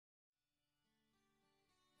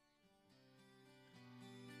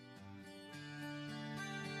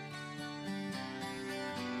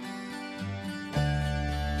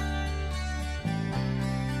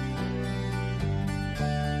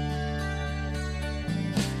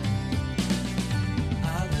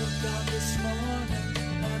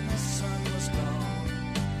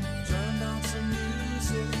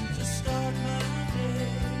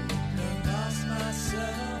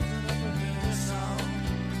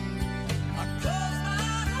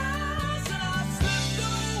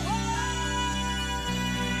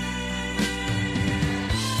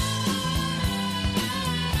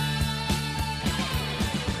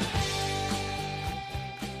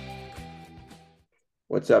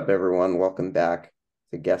What's up, everyone? Welcome back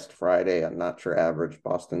to Guest Friday on Not Your Average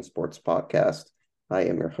Boston Sports Podcast. I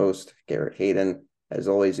am your host, Garrett Hayden. As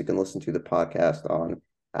always, you can listen to the podcast on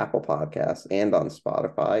Apple Podcasts and on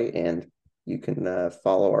Spotify, and you can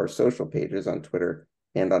follow our social pages on Twitter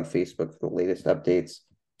and on Facebook for the latest updates.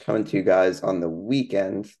 Coming to you guys on the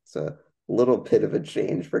weekend. It's a little bit of a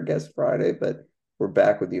change for Guest Friday, but we're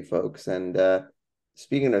back with you folks. And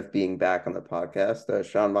speaking of being back on the podcast,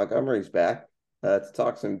 Sean Montgomery's back to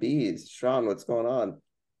talk some bees. Sean, what's going on?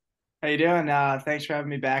 How you doing? Thanks for having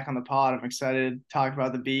me back on the pod. I'm excited to talk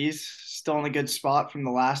about the bees. Still in a good spot from the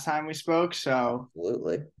last time we spoke, so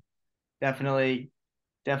Absolutely. definitely,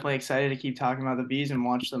 definitely excited to keep talking about the bees and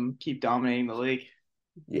watch them keep dominating the league.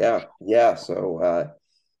 Yeah, yeah. So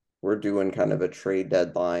we're doing kind of a trade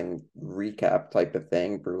deadline recap type of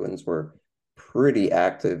thing. Bruins were pretty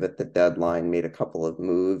active at the deadline, made a couple of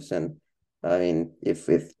moves, and I mean, if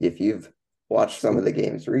you've watched some of the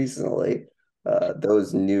games recently,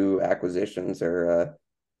 those new acquisitions are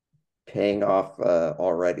paying off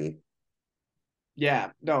already.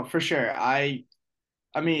 Yeah, no, for sure. I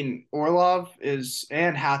mean, Orlov is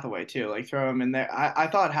and Hathaway too. Like throw him in there. I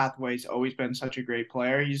thought Hathaway's always been such a great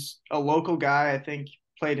player. He's a local guy. I think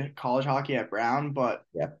played college hockey at Brown, but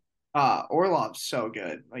Yeah. Orlov's so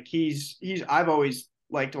good. Like he's I've always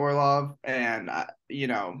liked Orlov, and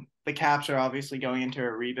the Caps are obviously going into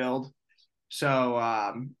a rebuild. So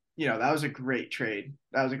that was a great trade.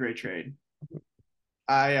 That was a great trade.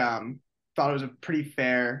 I thought it was a pretty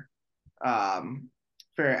um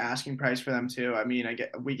fair asking price for them too. I mean,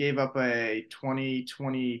 we gave up a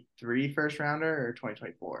 2023 first rounder or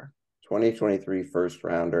 2024, 2023 first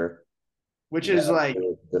rounder, which then is like,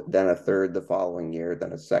 then a third the following year,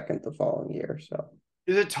 then a second the following year. So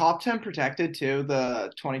is it top 10 protected too,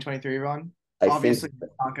 the 2023 run? I think Obviously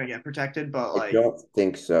it's not gonna get protected, but I like, don't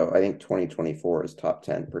think so. I think 2024 is top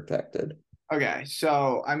 10 protected okay,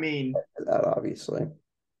 so I mean, for that, obviously.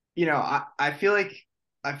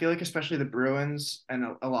 I feel like especially the Bruins and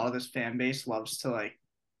a lot of this fan base loves to like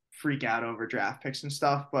freak out over draft picks and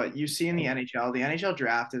stuff. But you see in the NHL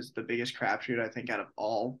draft is the biggest crapshoot I think out of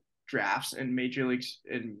all drafts in major leagues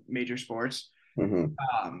in major sports. Hmm.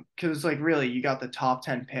 Because it's like really you got the top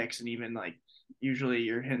 10 picks, and even like usually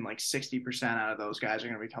you're hitting like 60% out of those guys are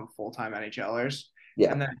going to become full time NHLers,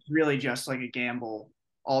 Yeah, and then it's really just like a gamble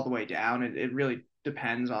all the way down. It really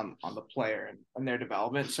depends on the player and their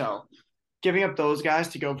development. So giving up those guys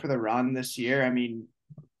to go for the run this year, I mean,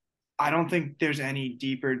 I don't think there's any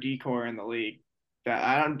deeper decor in the league that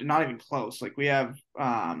I don't, not even close. Like we have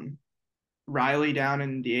Riley down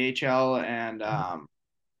in the AHL, and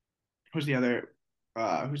who's the other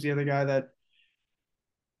who's the other guy that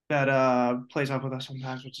plays up with us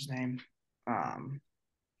sometimes? What's his name? Um,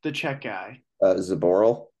 the Czech guy.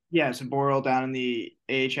 Zaboral. Yeah, Saboral down in the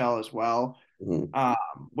AHL as well. Hmm.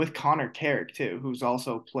 Um, with Connor Carrick too, who's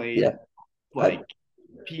also Yeah, played I, like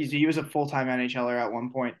he was a full time NHLer at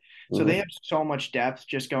one point. So they mhm. have so much depth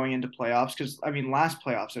just going into playoffs. Because I mean, last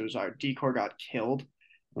playoffs it was our decor got killed,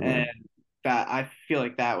 and Mhm. that I feel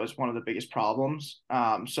like that was one of the biggest problems.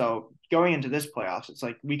 So going into this playoffs, it's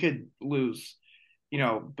like we could lose,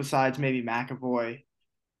 besides maybe McAvoy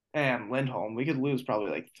and Lindholm, we could lose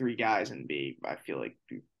probably like three guys and be, I feel like,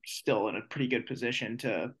 still in a pretty good position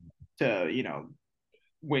to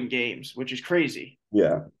win games, which is crazy.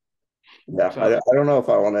 Yeah, yeah. So I don't know if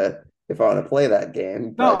I want to play that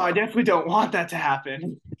game, no, but I definitely don't want that to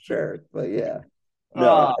happen. sure. But yeah, no,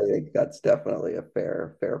 Uh, I think that's definitely a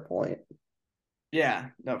fair point. yeah,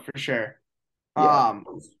 no, for sure. Yeah, Um,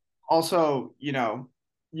 Also, I'm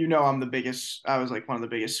I was like one of the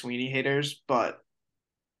biggest Sweeney haters, but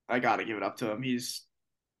I gotta give it up to him.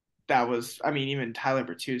 I mean, even Tyler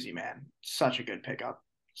Bertuzzi, man, such a good pickup,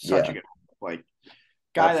 such a yeah, good, like,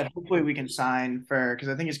 guy that hopefully absolutely. we can sign for, because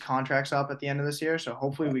I think his contract's up at the end of this year, so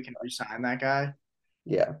hopefully we can re-sign that guy.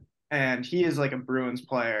 Yeah, And he is like a Bruins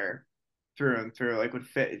player through and through. Like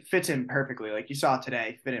fits in perfectly. Like you saw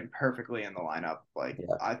today, fit in perfectly in the lineup. Like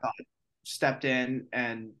yeah, I thought stepped in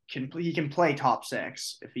and he can play top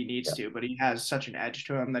six if he needs yeah. to, but he has such an edge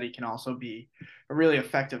to him that he can also be a really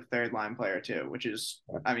effective third line player too, which is,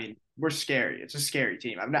 I mean, we're scary. It's a scary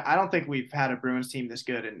team. I don't think we've had a Bruins team this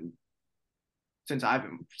good in since I've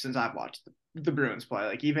watched the Bruins play.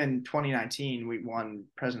 Like even 2019, we won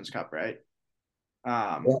President's Cup, right?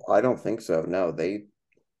 Um, Well, I don't think so. No, they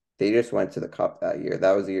just went to the Cup that year.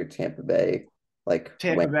 That was the year Tampa Bay like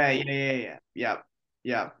Tampa went. Bay, yeah. Yep,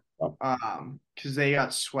 yep. Because they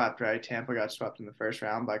got swept, right? Tampa got swept in the first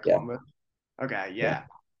round by Yeah, Columbus. Okay, yeah. yeah.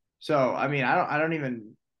 So, I mean, I don't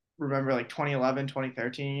even remember like 2011,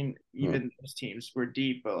 2013. Hmm. Even those teams were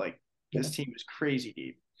deep, but like this team is crazy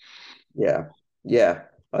deep. Yeah. Yeah.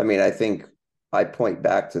 I mean, I think I point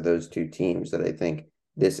back to those two teams that I think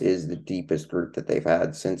this is the deepest group that they've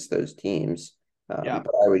had since those teams. Yeah.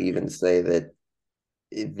 But I would even say that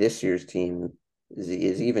this year's team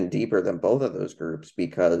is even deeper than both of those groups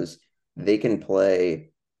because they can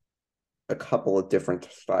play a couple of different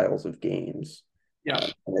styles of games. Yeah.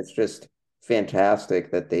 And it's just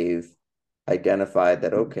fantastic that they've identified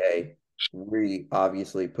that, okay, we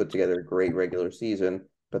obviously put together a great regular season,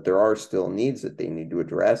 but there are still needs that they need to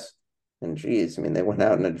address. And geez, I mean, they went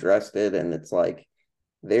out and addressed it, and it's like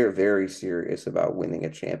they're very serious about winning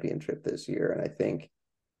a championship this year. And I think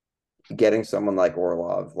getting someone like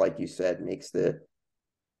Orlov, like you said, makes the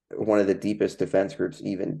one of the deepest defense groups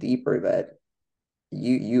even deeper. That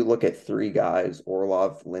you look at three guys,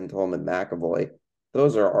 Orlov, Lindholm, and McAvoy.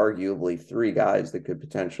 Those are arguably three guys that could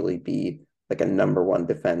potentially be like a number one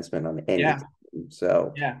defenseman on any Yeah. team.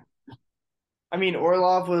 So Yeah. I mean,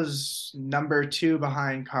 Orlov was number 2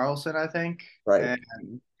 behind Carlson, I think, right.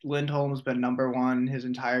 and Lindholm's been number 1 his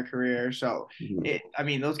entire career. So Mhm. I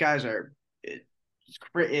mean, those guys are,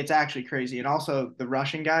 it's actually crazy. And also the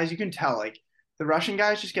Russian guys, you can tell like the Russian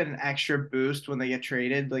guys just get an extra boost when they get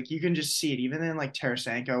traded. Like you can just see it, even in like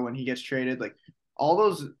Tarasenko when he gets traded. Like all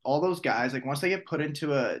those guys, like once they get put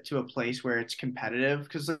into a place where it's competitive,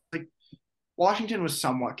 because like Washington was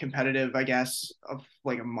somewhat competitive, I guess, of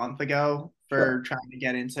like a month ago Sure. for trying to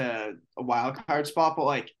get into a wild card spot, but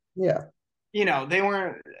like, Yeah. they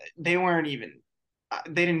weren't even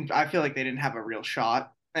they didn't I feel like they didn't have a real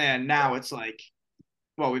shot. And now it's like,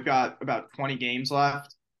 well, we've got about 20 games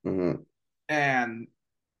left, Hmm. and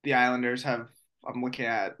the Islanders have, I'm looking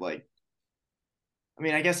at like, I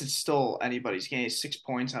mean, I guess it's still anybody's game, 6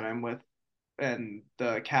 points I'm in with, and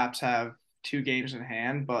the Caps have 2 games in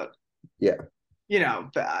hand, but Yeah.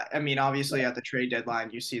 I mean, obviously at the trade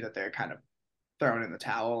deadline, you see that they're kind of throwing in the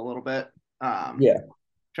towel a little bit, um, Yeah.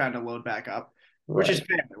 trying to load back up, which is Right.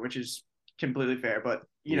 fair, which is completely fair. But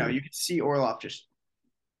Mhm. you can see Orlov just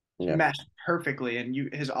Yeah. meshed perfectly, and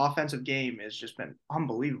his offensive game has just been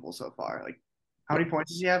unbelievable so far. Like, how Yeah. many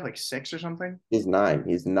points does he have? Like 6 or something? He's nine.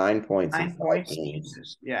 He's 9 points in 5 9 points? games.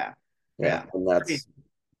 Jesus, yeah, Yeah. yeah, And crazy, that's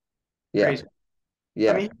yeah. crazy. I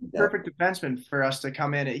Yeah. mean, he's a Yeah. perfect defenseman for us to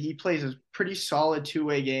come in. He plays a pretty solid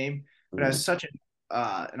two-way game, but Mhm. has such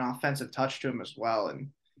an offensive touch to him as well.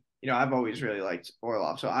 And I've always really liked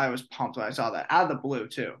Orlov, so I was pumped when I saw that out of the blue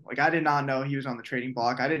too. Like I did not know he was on the trading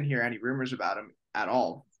block. I didn't hear any rumors about him at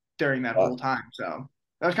all during that Uh, whole time. So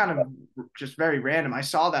that was kind of just very random. I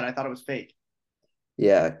saw that. I thought it was fake.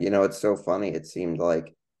 Yeah, it's so funny. It seemed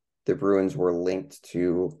like the Bruins were linked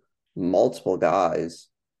to multiple guys,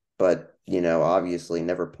 but obviously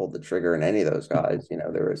never pulled the trigger in any of those guys.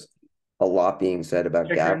 There was a lot being said about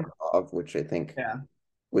Chikrin, Gavrikov, which I think yeah,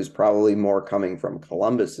 was probably more coming from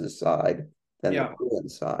Columbus's side than the yeah,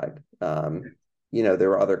 Bruins side. There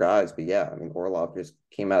were other guys, but yeah, I mean Orlov just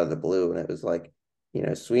came out of the blue, and it was like,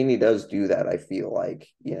 Sweeney does do that. I feel like,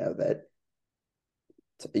 that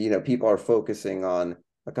people are focusing on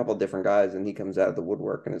a couple different guys, and he comes out of the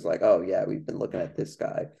woodwork and is like, "Oh yeah, we've been looking at this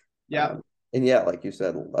guy." yeah, And yeah, like you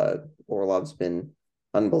said, Orlov's been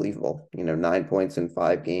unbelievable. 9 points in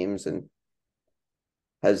 5 games, and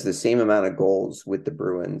has the same amount of goals with the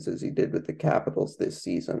Bruins as he did with the Capitals this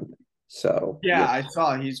season. So yeah. yeah, I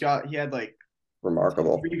saw he had like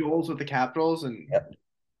remarkable. 3 goals with the Capitals, and Yep.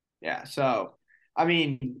 yeah. So I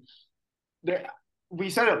mean, there we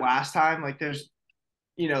said it last time. Like there's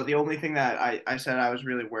the only thing that I said I was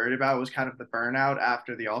really worried about was kind of the burnout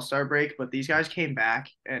after the All-Star break, but these guys came back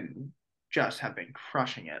and just have been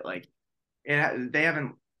crushing it. Like they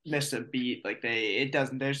haven't missed a beat. Like it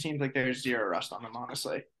doesn't. There seems like there's zero rust on them,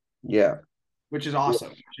 honestly, Yeah. which is awesome.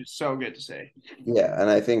 Which is so good to see. Yeah, and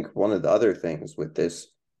I think one of the other things with this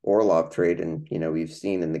Orlov trade, and we've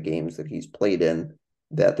seen in the games that he's played in,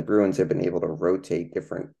 that the Bruins have been able to rotate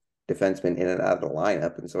different defensemen in and out of the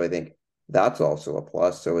lineup, and so I think that's also a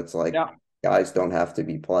plus. So it's like Yeah, guys don't have to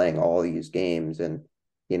be playing all these games, and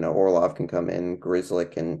Orlov can come in, Grizzly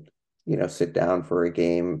can sit down for a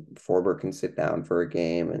game, Forber can sit down for a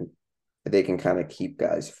game, and they can kind of keep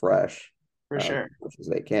guys fresh, for sure. as much as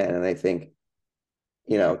they can, and I think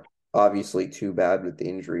you know, obviously too bad with the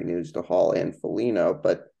injury news to Hall and Foligno,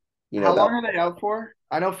 but How that long are they out for?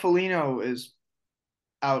 I know Foligno is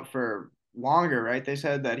out for longer, right? They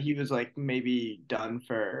said that he was like maybe done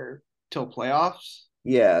for till playoffs.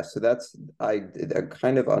 yeah, so I'm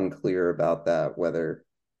kind of unclear about that, whether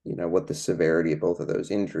what the severity of both of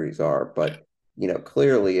those injuries are, but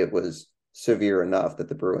clearly it was severe enough that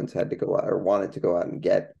the Bruins had to go out or wanted to go out and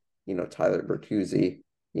get Tyler Bertuzzi,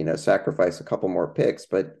 sacrifice a couple more picks,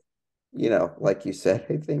 but like you said,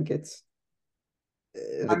 I think it's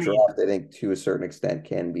the I mean, draft, I think to a certain extent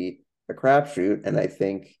can be a crapshoot. And I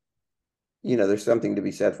think, there's something to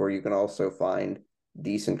be said for you can also find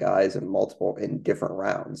decent guys in different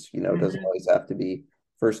rounds. It doesn't mhm, always have to be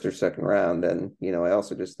first or second round. And, I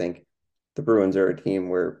also just think the Bruins are a team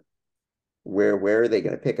where are they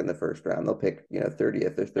going to pick in the first round? They'll pick,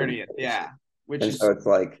 30th or 30th, 31st. yeah, which And so is it's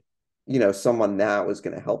like, someone now is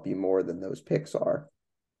going to help you more than those picks are.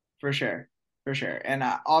 for sure, for sure. And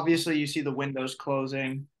obviously, you see the windows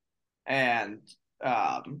closing, and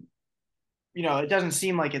um, it doesn't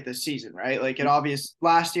seem like it this season, right? Like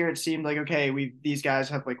last year, it seemed like okay, we these guys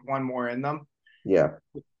have like one more in them, Yeah.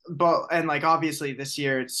 but and like obviously this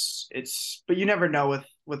year but you never know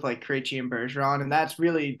with like Krejci and Bergeron, and that's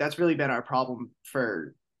really been our problem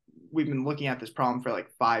for we've been looking at this problem for like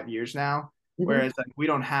 5 years now, Mhm. whereas like we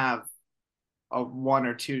don't have a 1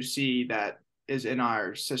 or 2 C that is in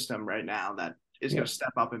our system right now that is Yeah. going to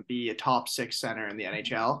step up and be a top 6 center in the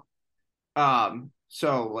NHL.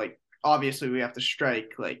 So like obviously we have to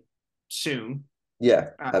strike like soon.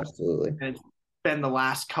 Yeah, Uh, absolutely. and it's been the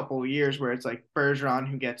last couple of years where it's like Bergeron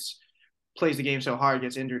who gets plays the game so hard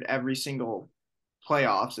gets injured every single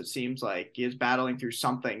playoffs. It seems like he is battling through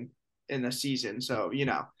something in the season. So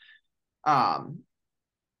um,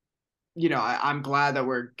 I'm glad that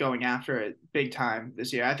we're going after it big time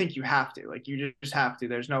this year. I think you have to, like, you just have to.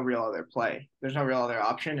 There's no real other play. There's no real other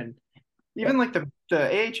option. And Yeah. even like the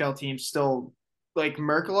AHL team still, like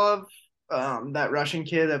Merkelov, that Russian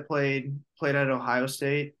kid that played at Ohio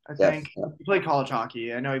State, I Yes. think Yeah. he played college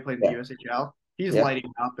hockey. I know he played in the Yeah. USHL. He's Yeah.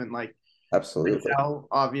 lighting up, and like Absolutely. Rizzo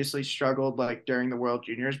obviously struggled like during the World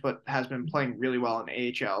Juniors, but has been playing really well in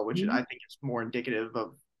AHL, which I think is more indicative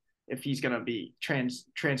of if he's going to be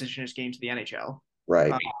transition his game to the NHL.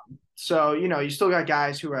 Right. Um, so you still got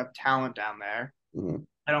guys who have talent down there. Hmm.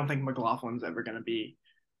 I don't think McLaughlin's ever going to be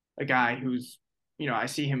a guy who's I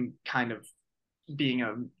see him kind of being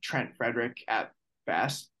a Trent Frederick at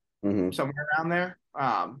best, Hmm. somewhere around there.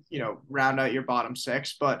 Round out your bottom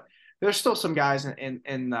six, but there's still some guys in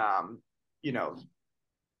you know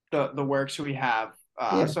the works we have.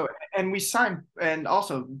 Yeah. So and we signed and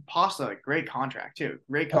also Pasta, great contract too.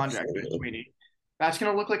 Great contract for Absolutely. Sweeney. That's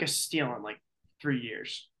gonna look like a steal in like 3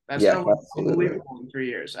 years. That's Yeah. gonna look Absolutely. unbelievable in 3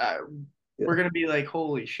 years. We're Yeah. gonna be like,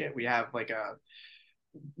 holy shit, we have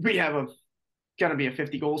a gonna be a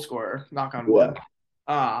 50 goal scorer, knock on wood.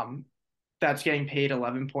 Yeah. Um, that's getting paid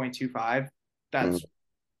 11.25. Mhm. That's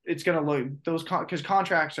it's gonna look those because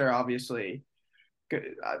contracts are obviously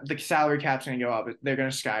the salary cap's gonna go up. They're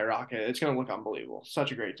gonna skyrocket. It's gonna look unbelievable.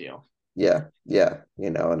 Such a great deal. Yeah. Yeah.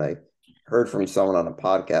 And I heard from someone on a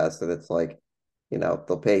podcast that it's like, they'll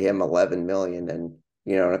pay him 11 million and,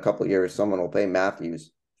 in a couple of years, someone will pay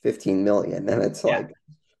Matthews 15 million. And it's Yeah,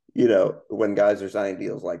 like, when guys are signing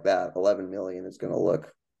deals like that, 11 million is going to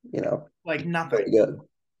look, you know, like nothing. very good.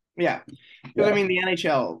 Yeah, because I Yeah. mean the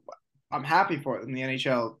NHL. I'm happy for them. The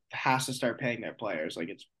NHL has to start paying their players. Like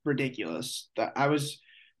it's ridiculous. That I was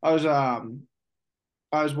I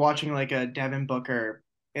was watching like a Devin Booker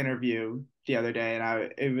interview the other day,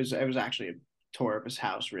 and it was actually a tour of his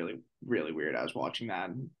house. Really, really weird. I was watching that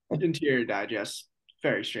Interior Digest.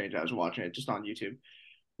 Very strange. I was watching it just on YouTube,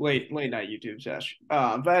 late night YouTube session.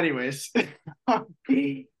 But anyways,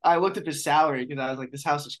 I looked at his salary because I was like, this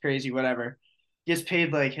house is crazy. Whatever. He gets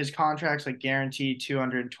paid like his contract's like guaranteed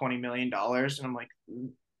 $220 million, and I'm like,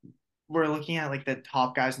 we're looking at like the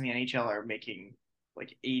top guys in the NHL are making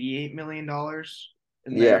like $88 million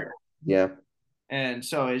in Yeah. their Yeah. and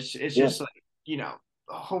so it's Yeah. just like,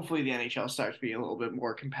 hopefully the NHL starts being a little bit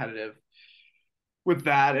more competitive with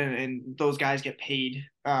that and those guys get paid.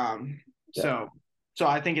 Yeah. So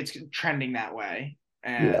I think it's trending that way.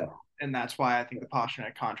 And Yeah. and that's why I think the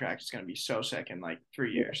Pastrnak contract is going to be so sick in like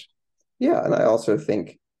 3 years. Yeah. And I also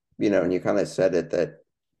think, and you kind of said it that,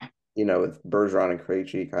 with Bergeron and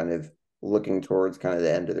Krejci kind of looking towards kind of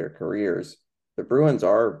the end of their careers, the Bruins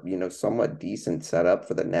are, somewhat decent set up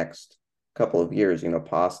for the next couple of years.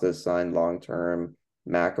 Pasta signed long term,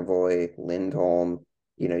 McAvoy, Lindholm,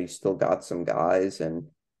 you still got some guys and,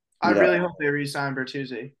 I you know, really hope they re-sign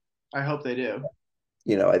Bertuzzi. I hope they do.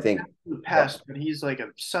 I think The the pest, but he's like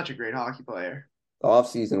such a great hockey player.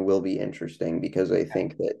 offseason will be interesting because I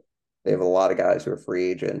think that they have a lot of guys who are free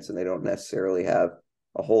agents and they don't necessarily have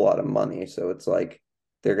a whole lot of money. So it's like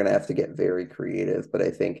they're going to have to get very creative. But I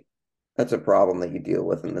think that's a problem that you deal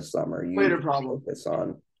with in the summer. Later You problem. focus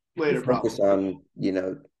on you Later focus problem.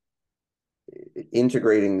 on,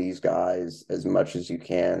 integrating these guys as much as you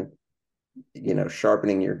can,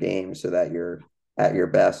 sharpening your game so that you're at your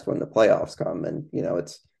best when the playoffs come. And,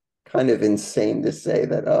 it's kind of insane to say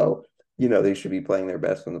that, oh, they should be playing their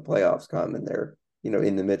best when the playoffs come, and they're,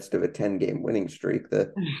 in the midst of a 10-game winning streak,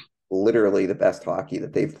 literally the best hockey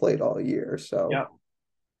that they've played all year. So, Yep.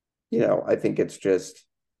 I think it's just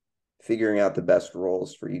figuring out the best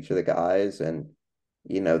roles for each of the guys. And,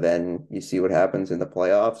 then you see what happens in the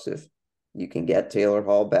playoffs. If you can get Taylor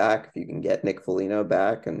Hall back, if you can get Nick Foligno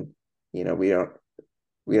back, and, we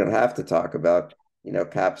don't have to talk about,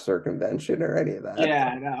 cap circumvention or any of that. Yeah,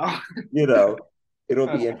 I know. You know, it'll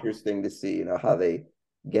Uh, be interesting to see, how they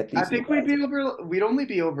get I these new think guys. we'd only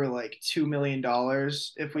be over like $2 million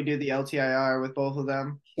if we did the LTIR with both of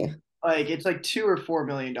them. Yeah. Like it's like $2 or $4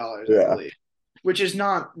 million, I Yeah. believe, which is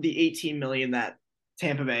not the 18 million that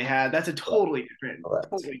Tampa Bay had. That's a Correct. totally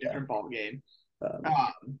Yeah. different ball game. Um,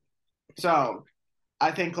 Um, so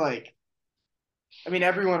I think like, I mean,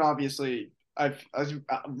 everyone obviously, I was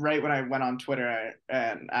right when I went on Twitter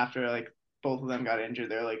and after like both of them got injured,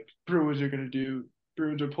 they're like, Bruins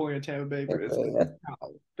are pulling a Tampa Bay. It's like, yeah.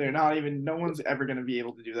 no, they're not even, no one's ever going to be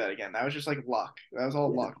able to do that again. That was just like luck. That was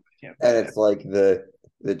all Yeah. luck. Tampa And Bay. it's like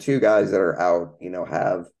the two guys that are out,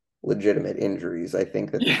 have legitimate injuries. I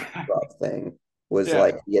think that the Yeah. Kucherov thing was Yeah.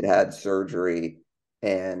 like he had surgery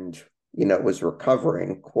and, was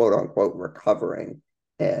recovering, quote unquote, recovering,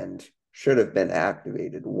 and should have been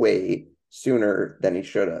activated way sooner than he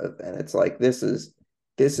should have. And it's like this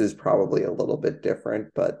is probably a little bit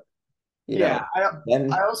different, but Yeah. I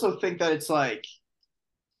then also think that it's like,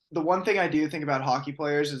 the one thing I do think about hockey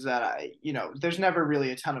players is that there's never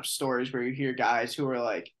really a ton of stories where you hear guys who are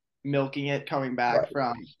like milking it coming back right,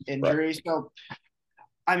 from right. injury. So,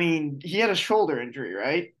 I mean, he had a shoulder injury,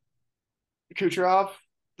 right? Kucherov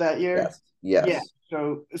that year. Yes. Yeah. Yes.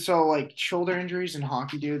 So like shoulder injuries in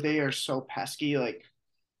hockey, dude, they are so pesky. Like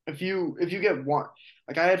if you get one,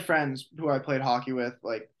 like I had friends who I played hockey with,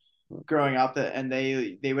 like growing up, and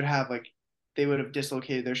they would have like they would have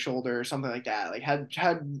dislocated their shoulder or something like that, like had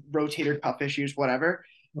rotator cuff issues, whatever,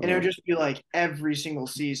 and it would Mhm. just be like every single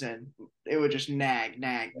season it would just nag,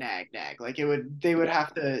 like they would Yeah.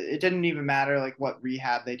 have to. It didn't even matter like what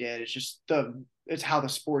rehab they did. It's how the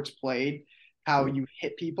sport's played, how Mhm. you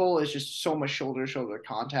hit people. It's just so much shoulder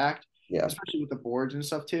contact, Yeah. especially with the boards and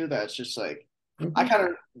stuff too. That's just like I Mhm. kind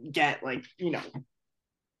of get like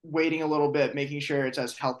waiting a little bit, making sure it's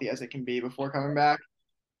as healthy as it can be before coming back.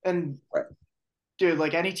 And Right. dude,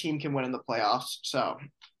 like any team can win in the playoffs. So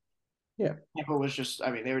Yeah. Tampa was just,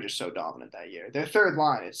 I mean, they were just so dominant that year. Their third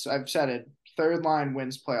line, I've said it, third line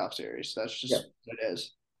wins playoff series. That's Yeah. just what it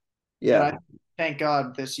is. And Yeah. I thank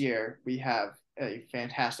God this year we have a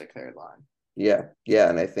fantastic third line. Yeah. Yeah.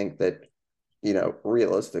 And I think that,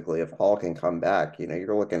 realistically, if Hall can come back,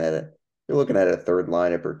 you're looking at a third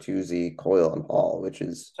line of Bertuzzi, Coyle, and Hall, which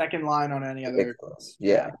is Second line on any other, ridiculous.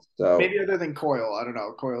 yeah, Yeah. So maybe other than Coyle. I don't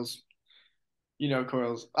know. Coyle's.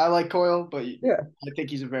 I like Coyle, but yeah. I think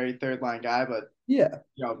he's a very third line guy. But Yeah.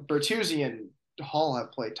 Bertuzzi and Hall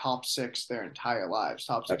have played top six their entire lives,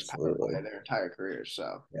 top six power play Absolutely. their entire careers.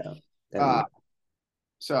 So, Yeah. uh, And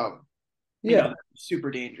so yeah. super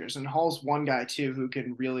dangerous. And Hall's one guy too who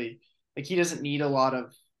can really like he doesn't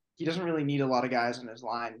really need a lot of guys in his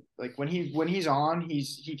line. Like when he's on,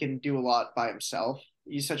 he can do a lot by himself.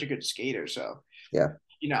 He's such a good skater. So Yeah.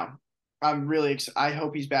 you know, I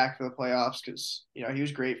hope he's back for the playoffs because he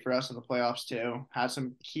was great for us in the playoffs too. Had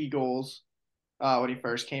some key goals when he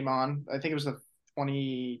first came on. I think it was the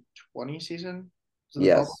 2020 season. Was it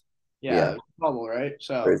the bubble? Yes. Yeah, it Yeah. was the bubble, right? Or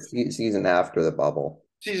So season after the bubble.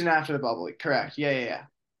 season after the bubble, correct? Yeah.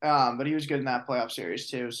 But he was good in that playoff series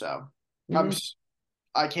too. So I'm Mhm.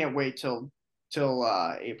 I can't wait till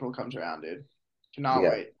April comes around, dude. Cannot Yeah.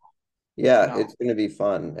 wait. Yeah. Cannot. It's going to be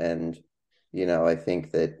fun. And, I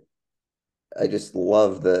think that I just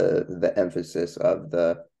love the emphasis of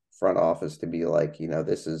the front office to be like,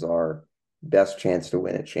 this is our best chance to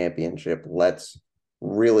win a championship. Let's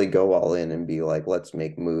really go all in and be like, let's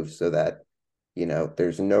make moves so that,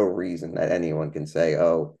 there's no reason that anyone can say,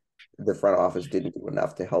 oh, the front office didn't do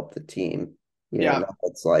enough to help the team. Yeah, Now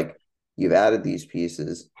it's like you've added these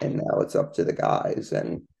pieces and now it's up to the guys.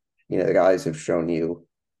 And, the guys have shown you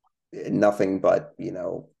nothing but,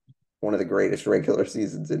 one of the greatest regular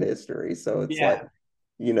seasons in history. So it's like,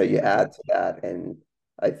 yeah. you add to that, and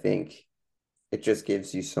I think it just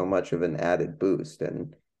gives you so much of an added boost.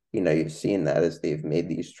 And, you've seen that as they've made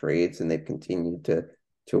these trades and they've continued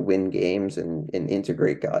to win games and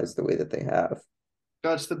integrate guys the way that they have.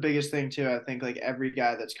 That's the biggest thing too. I think like every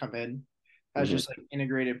guy that's come in has Hmm. just like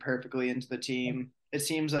integrated perfectly into the team. It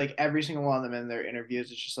seems like every single one of them in their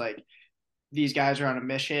interviews, it's just like these guys are on a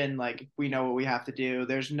mission. Like we know what we have to do.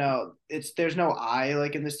 There's no I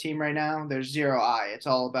like in this team right now. There's zero I. It's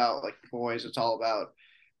all about like the boys. It's all about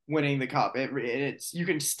winning the cup. It's you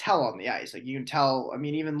can tell on the ice. Like you can tell. I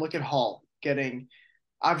mean, even look at Hall getting.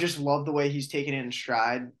 I've just loved the way he's taken it in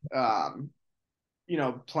stride.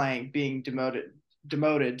 Playing, being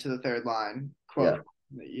demoted to the third line, Yeah. quote,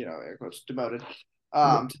 air quotes, demoted,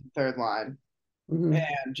 Mhm. to the third line, Mhm.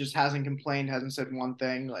 and just hasn't complained, hasn't said one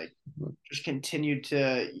thing, like just continued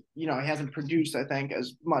to, he hasn't produced, I think,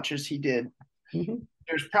 as much as he did Mhm.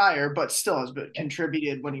 years prior, but still has been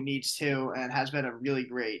contributed when he needs to, and has been a really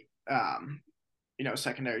great,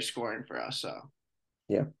 secondary scoring for us. So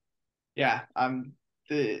Yeah. yeah,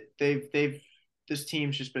 they've this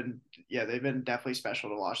team's just been, yeah, they've been definitely special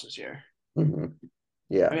to watch this year. Mhm. I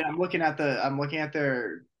Yeah. mean, I'm looking at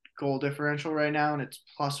their goal differential right now, and it's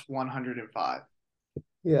plus 105.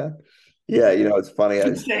 Yeah. Yeah. It's funny.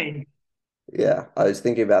 It's insane. I was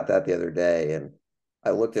thinking about that the other day, and I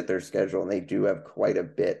looked at their schedule, and they do have quite a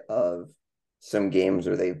bit of some games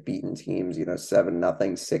where they've beaten teams,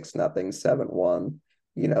 7-0, 6-0, 7-1,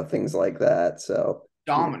 things like that. So,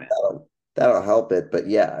 Dominant. that'll help it. But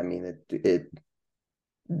yeah, I mean,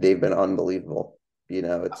 they've been unbelievable.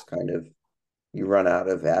 It's kind of, you run out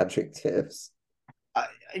of adjectives. I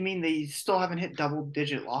mean, they still haven't hit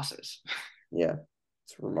double-digit losses. Yeah,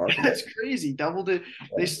 it's remarkable. That's crazy. They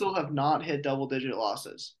Yeah. still have not hit double-digit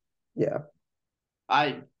losses. Yeah.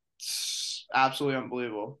 It's absolutely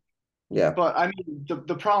unbelievable. Yeah. But I mean,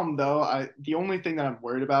 the problem though, the only thing that I'm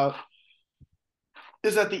worried about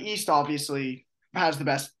is that the East obviously has the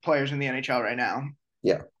best players in the NHL right now.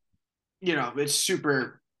 Yeah. It's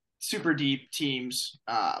super, super deep teams.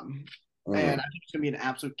 And Mhm. I think it's gonna be an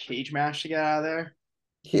absolute cage match to get out of there.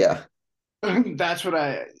 Yeah. That's what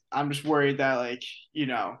I'm just worried that, like, you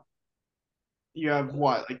have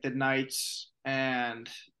what, like the Knights, and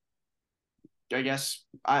I guess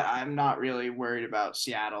I'm not really worried about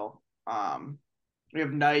Seattle. We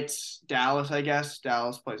have Knights, Dallas, I guess.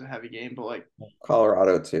 Dallas plays a heavy game, but like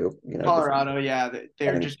Colorado too, Colorado, yeah, they're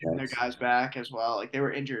defending just getting their champs. guys back as well. Like they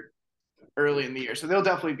were injured early in the year, so they'll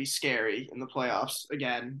definitely be scary in the playoffs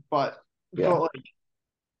again. But Yeah. like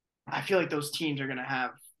I feel like those teams are gonna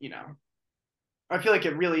have, I feel like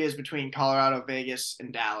it really is between Colorado, Vegas,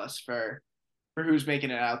 and Dallas for who's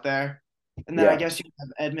making it out there. And then I Yeah. guess you have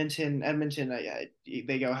Edmonton. Edmonton, yeah,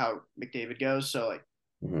 they go how McDavid goes, so like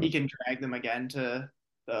he Mhm. can drag them again to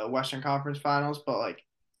the Western Conference Finals. But like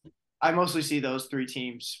I mostly see those three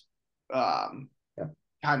teams, um, Yeah.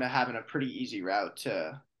 kind of having a pretty easy route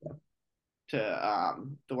Yeah.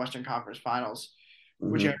 to the Western Conference Finals.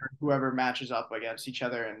 Mhm. Whichever whoever matches up against each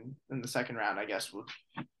other in the second round, I guess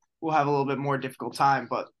we'll have a little bit more difficult time.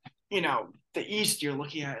 But the East you're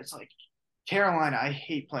looking at, it's like Carolina. I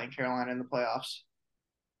hate playing Carolina in the playoffs.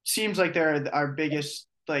 Seems like they're our biggest,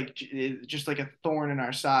 like just like a thorn in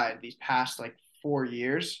our side these past like 4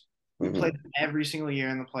 years. We played Mhm. them every single year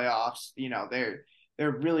in the playoffs. They're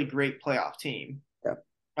a really great playoff team. Yeah.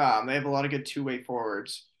 They have a lot of good two-way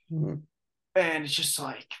forwards, Mhm. and it's just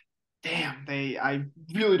like, damn, I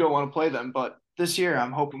really don't want to play them. But this year,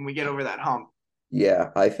 I'm hoping we get over that hump.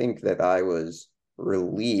 Yeah, I think that I was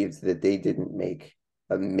relieved that they didn't make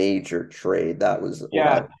a major trade. That was what I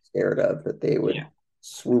Yeah, was scared of, that they would yeah.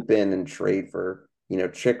 swoop in and trade for,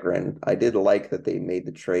 Chikrin. I did like that they made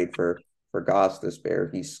the trade for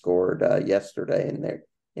Gostisbehere. He scored yesterday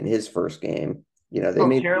in his first game. They Oh,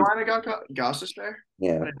 made Carolina got Gossis there. I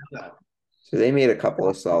yeah. didn't know that. So they made a couple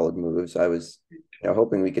of solid moves. I was,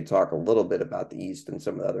 hoping we could talk a little bit about the East and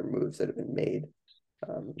some of the other moves that have been made.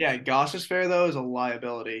 Um, Yeah, Gossis Fair though is a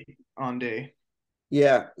liability on D.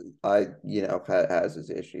 Yeah, has his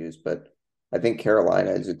issues, but I think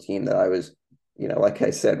Carolina is a team that I was, like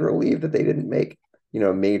I said, relieved that they didn't make,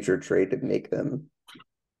 a major trade to make them,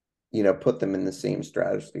 put them in the same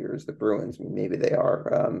stratosphere as the Bruins. I mean, maybe they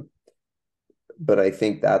are, but I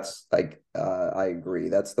think that's like, I agree.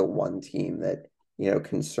 That's the one team that,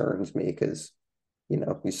 concerns me because,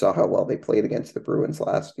 we saw how well they played against the Bruins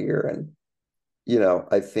last year, and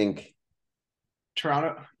I think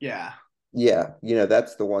Toronto, yeah. yeah,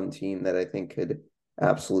 that's the one team that I think could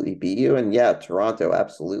absolutely beat you. And yeah, Toronto,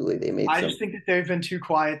 absolutely. They made I some, just think that they've been too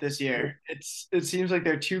quiet this year. It seems like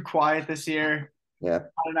they're too quiet this year. yeah,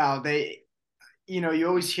 I don't know. You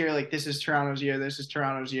always hear like this is Toronto's year, this is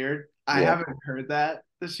Toronto's year. I yeah, haven't heard that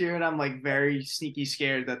this year, and I'm like very sneaky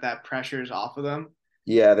scared that that pressure is off of them.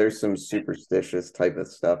 yeah. There's some superstitious type of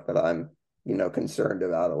stuff that I'm, concerned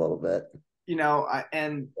about a little bit.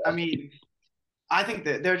 I mean, I think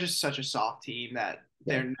that they're just such a soft team that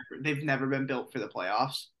Yeah, they've never been built for the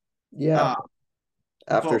playoffs. yeah. Uh,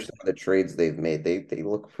 After but some of the trades they've made, they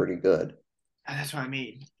look pretty good. that's what I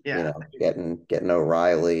mean. Yeah, Getting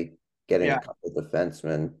O'Reilly, getting a yeah. couple of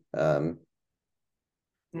defensemen.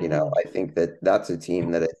 Mm-hmm. I think that that's a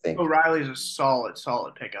team that I think, O'Reilly's a solid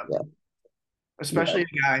pickup, yeah, yeah, especially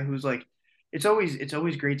a guy who's like, it's always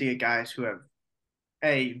great to get guys who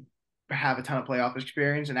a have a ton of playoff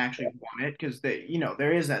experience and actually won it because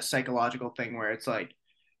there is that psychological thing where it's like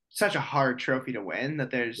such a hard trophy to win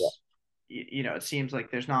that yeah, it seems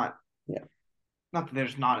like there's not that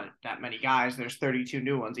there's not that many guys. There's 32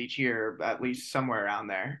 new ones each year, at least somewhere around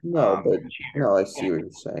there. no, but Each no, year. I see what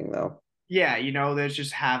you're saying though. Yeah, there's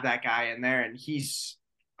just have that guy in there, and he's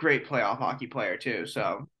great playoff hockey player too.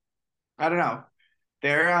 So I don't know.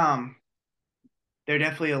 They're um they're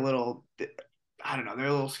definitely a little. I don't know. They're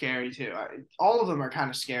a little scary too. All of them are kind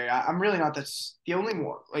of scary. I'm really not. That's the only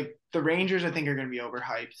one. Like the Rangers, I think are going to be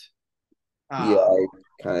overhyped. Yeah, Um,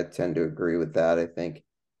 I kind of tend to agree with that. I think,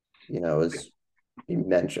 as you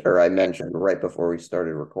mentioned, or I mentioned right before we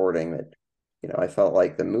started recording that, I felt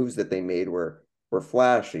like the moves that they made were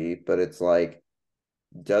flashy, but it's like,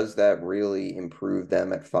 does that really improve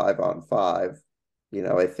them at 5-on-5?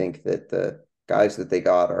 I think that the guys that they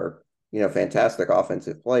got are, fantastic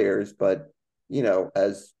offensive players, but,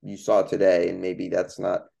 as you saw today, and maybe that's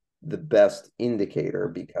not the best indicator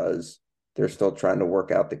because they're still trying to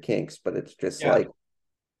work out the kinks, but it's just yeah, like,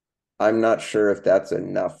 I'm not sure if that's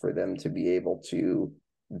enough for them to be able to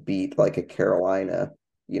beat like a Carolina.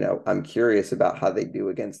 I'm curious about how they do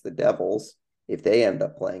against the Devils if they end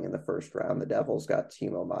up playing in the first round. The Devils got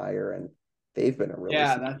Timo Meyer, and they've been a really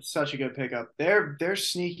yeah, that's such a good pickup. They're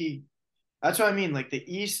sneaky. That's what I mean. Like the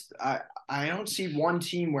East, I don't see one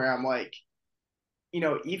team where I'm like,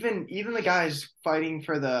 even the guys fighting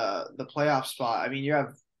for the playoff spot. I mean, you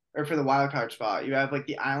have or for the wild card spot, you have like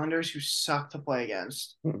the Islanders who suck to play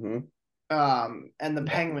against. hmm And the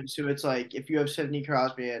yeah, Penguins, who it's like if you have Sidney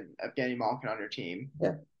Crosby and Evgeny Malkin on your team,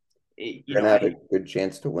 yeah. it, you You're know, gonna have a good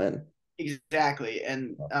chance to win. exactly.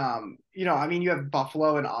 And I mean, you have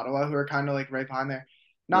Buffalo and Ottawa who are kind of like right behind there.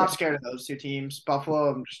 Yeah. Not scared of those two teams. Buffalo,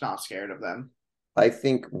 I'm just not scared of them. I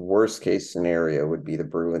think worst case scenario would be the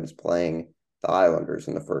Bruins playing the Islanders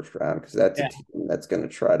in the first round because that's a Yeah, team that's going to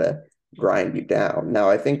try to grind you down. Now,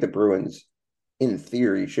 I think the Bruins, in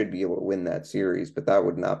theory, should be able to win that series, but that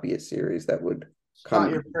would not be a series that would it's come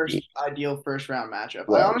not your easy. first ideal first round matchup.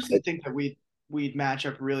 I Right. honestly think that we'd match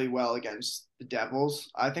up really well against the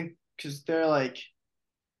Devils. I think because they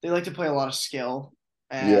like to play a lot of skill,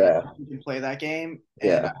 and I Yeah. think we can play that game. And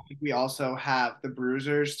Yeah. I think we also have the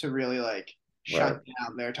bruisers to really like Right. shut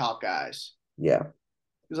down their top guys. Yeah.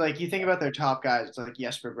 Because like you think about their top guys, it's like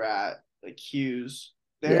Jesper Bratt, like Hughes.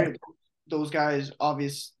 Yeah. They're those guys,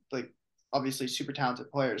 obviously super talented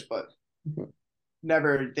players, but Mhm.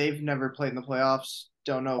 they've never played in the playoffs.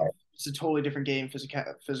 Don't know. Right. It's a totally different game,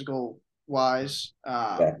 physical wise.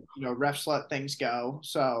 Yeah. Refs let things go,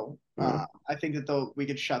 so Mhm. I think that though we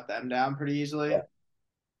could shut them down pretty Yeah. easily.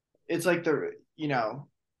 It's like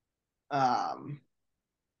um,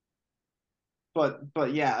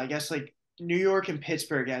 but yeah, I guess like New York and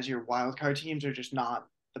Pittsburgh as your wild card teams are just not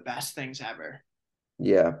the best things ever.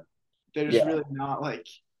 Yeah. They're just Yeah. really not like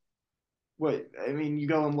what I mean. You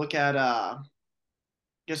go and look at I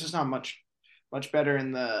guess it's not much better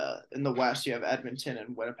in the West. You have Edmonton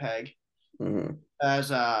and Winnipeg hmm as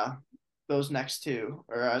those next two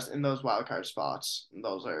or as in those wild card spots. And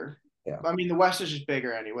those are Yeah. I mean the West is just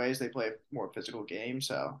bigger anyways. They play more physical games,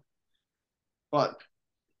 so but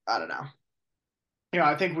I don't know.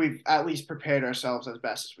 I think we've at least prepared ourselves as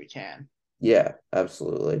best as we can. Yeah.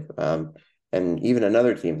 Absolutely. And even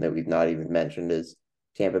another team that we've not even mentioned is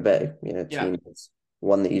Tampa Bay, Yeah. team that's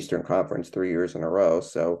won the Eastern Conference 3 years in a row.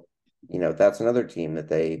 So, that's another team that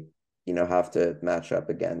they, have to match up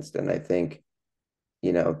against. And I think,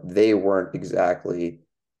 they weren't exactly,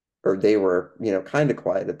 or they were, kind of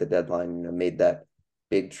quiet at the deadline, made that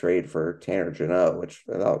big trade for Tanner Jeannot, which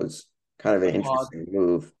I thought was kind of an Little odd. interesting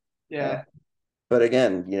move. Uh, Yeah. but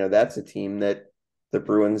again, that's a team that the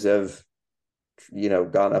Bruins have,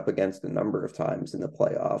 gone up against a number of times in the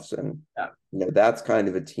playoffs. And, Yeah. that's kind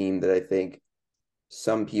of a team that I think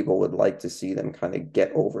some people would like to see them kind of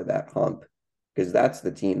get over that hump because that's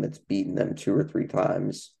the team that's beaten them 2 or 3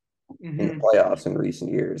 times in the Hmm. playoffs in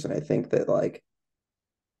recent years. And I think that like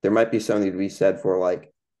there might be something to be said for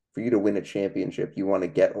like for you to win a championship, you want to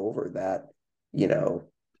get over that, you know,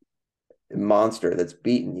 monster that's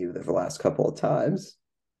beaten you the last couple of times.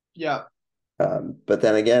 Yeah. But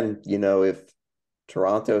then again, if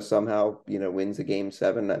Toronto somehow, wins a game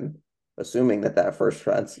 7, I'm assuming that first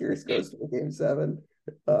round series goes to a game 7.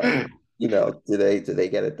 Do they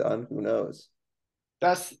get it done? Who knows?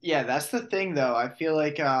 That's the thing though. I feel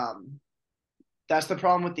like that's the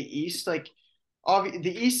problem with the East. Like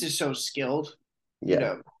the East is so skilled, you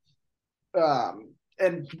Yeah. know. Um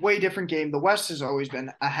and way different game. The West has always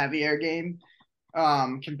been a heavier game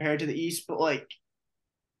compared to the East, but like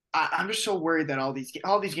I'm just so worried that all these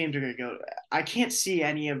games are going to go. I can't see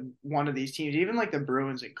any of one of these teams, even like the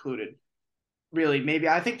Bruins included. Really, maybe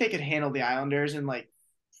I think they could handle the Islanders in like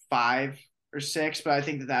 5 or 6, but I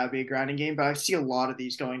think that that would be a grinding game. But I see a lot of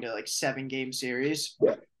these going to like 7 game series,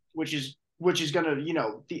 Yeah. which is gonna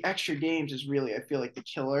the extra games is really I feel like the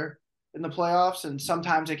killer in the playoffs. And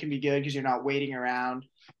sometimes it can be good because you're not waiting around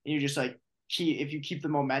and you just like if you keep the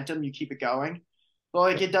momentum, you keep it going. But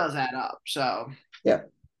like it does add up. So Yeah.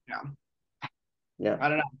 you know, Yeah. I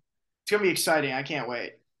don't know. It's gonna be exciting. I can't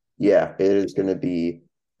wait. Yeah. It is going to be,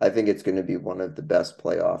 I think it's going to be one of the best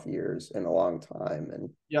playoff years in a long time. And,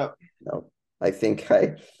 Yep. I think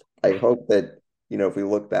I hope that, if we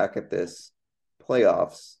look back at this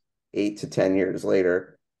playoffs 8 to 10 years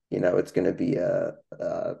later, it's going to be a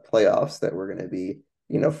playoffs that we're going to be,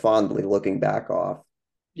 fondly looking back off,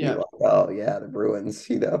 be Yeah. like, oh yeah, the Bruins,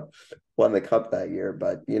 won the cup that year.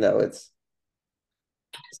 But, it's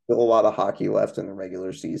still a lot of hockey left in the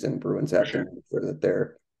regular season. Bruins For have to sure. make sure that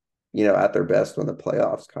they're, at their best when the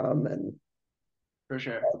playoffs come. And For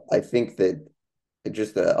sure. I think that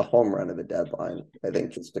just a home run of a deadline, I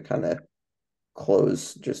think just to kind of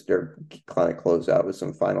close out with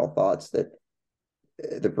some final thoughts that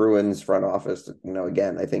the Bruins front office,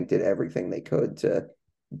 again, I think did everything they could to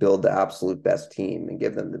build the absolute best team and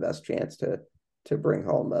give them the best chance to bring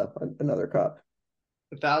home another cup.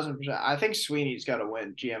 1,000%. I think Sweeney's got to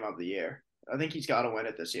win GM of the year. I think he's got to win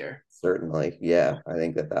it this year. Certainly. Yeah. I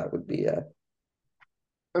think that would be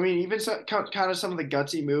I mean, even kind of some of the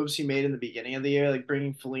gutsy moves he made in the beginning of the year, like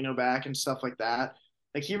bringing Foligno back and stuff like that.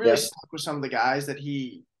 Like he really yeah, stuck with some of the guys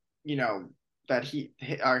you know, that he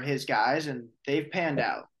are his guys, and they've panned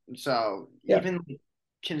out. And so yeah, even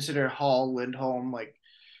consider Hall, Lindholm, like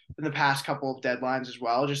in the past couple of deadlines as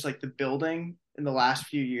well. Just like the building in the last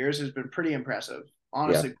few years has been pretty impressive. yeah,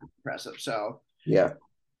 Honestly, impressive. So yeah,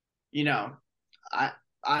 you know, I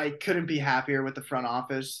I couldn't be happier with the front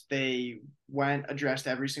office. They went, addressed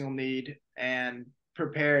every single need, and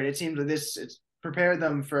prepared. It seems like it's prepared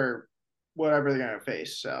them for whatever they're gonna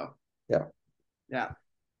face. So yeah. yeah,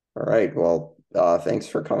 All right. Well, thanks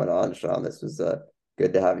for coming on, Sean. This was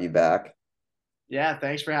good to have you back. yeah.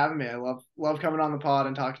 Thanks for having me. I love coming on the pod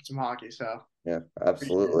and talking some hockey. So Yeah, appreciate it.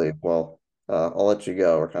 absolutely. Well, I'll let you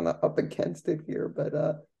go. We're kind of up against it here, but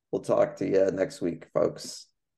we'll talk to you next week, folks.